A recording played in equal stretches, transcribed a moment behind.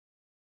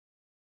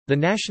The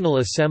National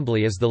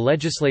Assembly is the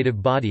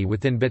legislative body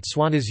within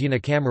Botswana's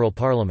unicameral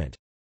parliament.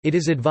 It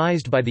is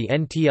advised by the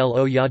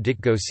Ntlo ya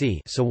Dikgosi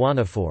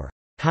Sawana for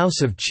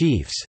House of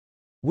Chiefs,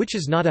 which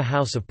is not a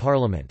House of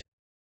Parliament.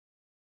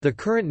 The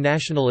current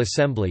National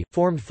Assembly,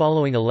 formed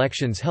following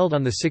elections held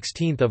on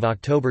 16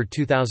 October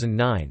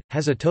 2009,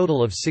 has a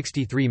total of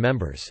 63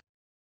 members.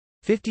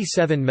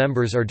 57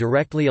 members are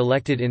directly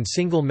elected in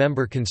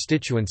single-member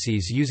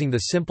constituencies using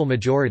the simple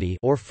majority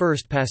or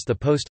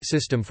first-past-the-post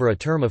system for a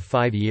term of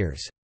 5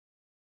 years.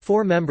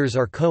 4 members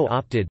are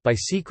co-opted by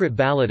secret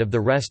ballot of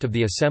the rest of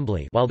the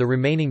Assembly, while the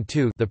remaining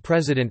 2, the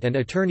President and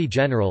Attorney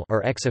General,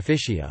 are ex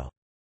officio.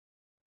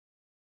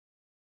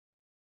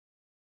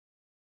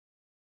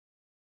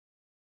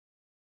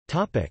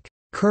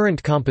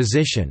 Current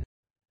composition.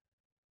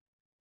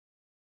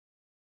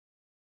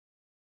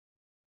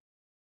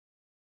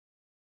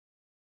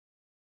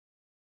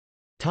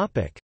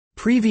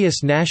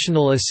 Previous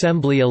National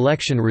Assembly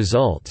election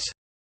results.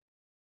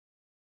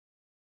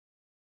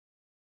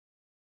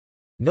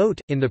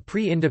 Note, in the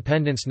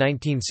pre-independence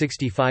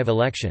 1965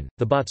 election,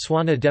 the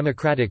Botswana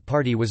Democratic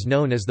Party was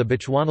known as the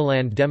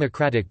Bechuanaland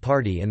Democratic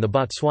Party and the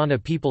Botswana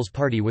People's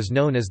Party was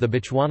known as the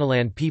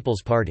Bechuanaland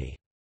People's Party.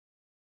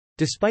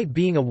 Despite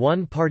being a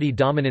one-party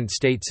dominant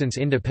state since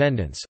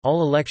independence,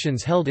 all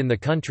elections held in the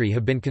country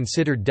have been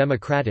considered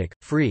democratic,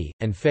 free,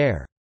 and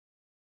fair.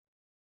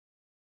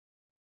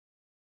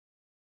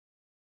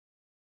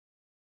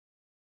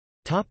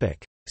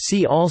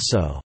 See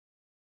also: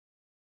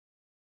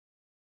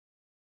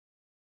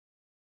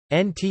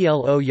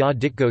 Ntlo ya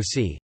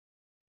Dikgosi,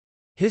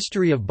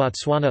 History of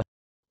Botswana,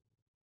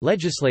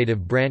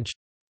 Legislative branch,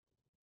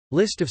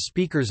 List of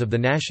Speakers of the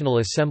National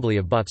Assembly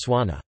of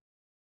Botswana.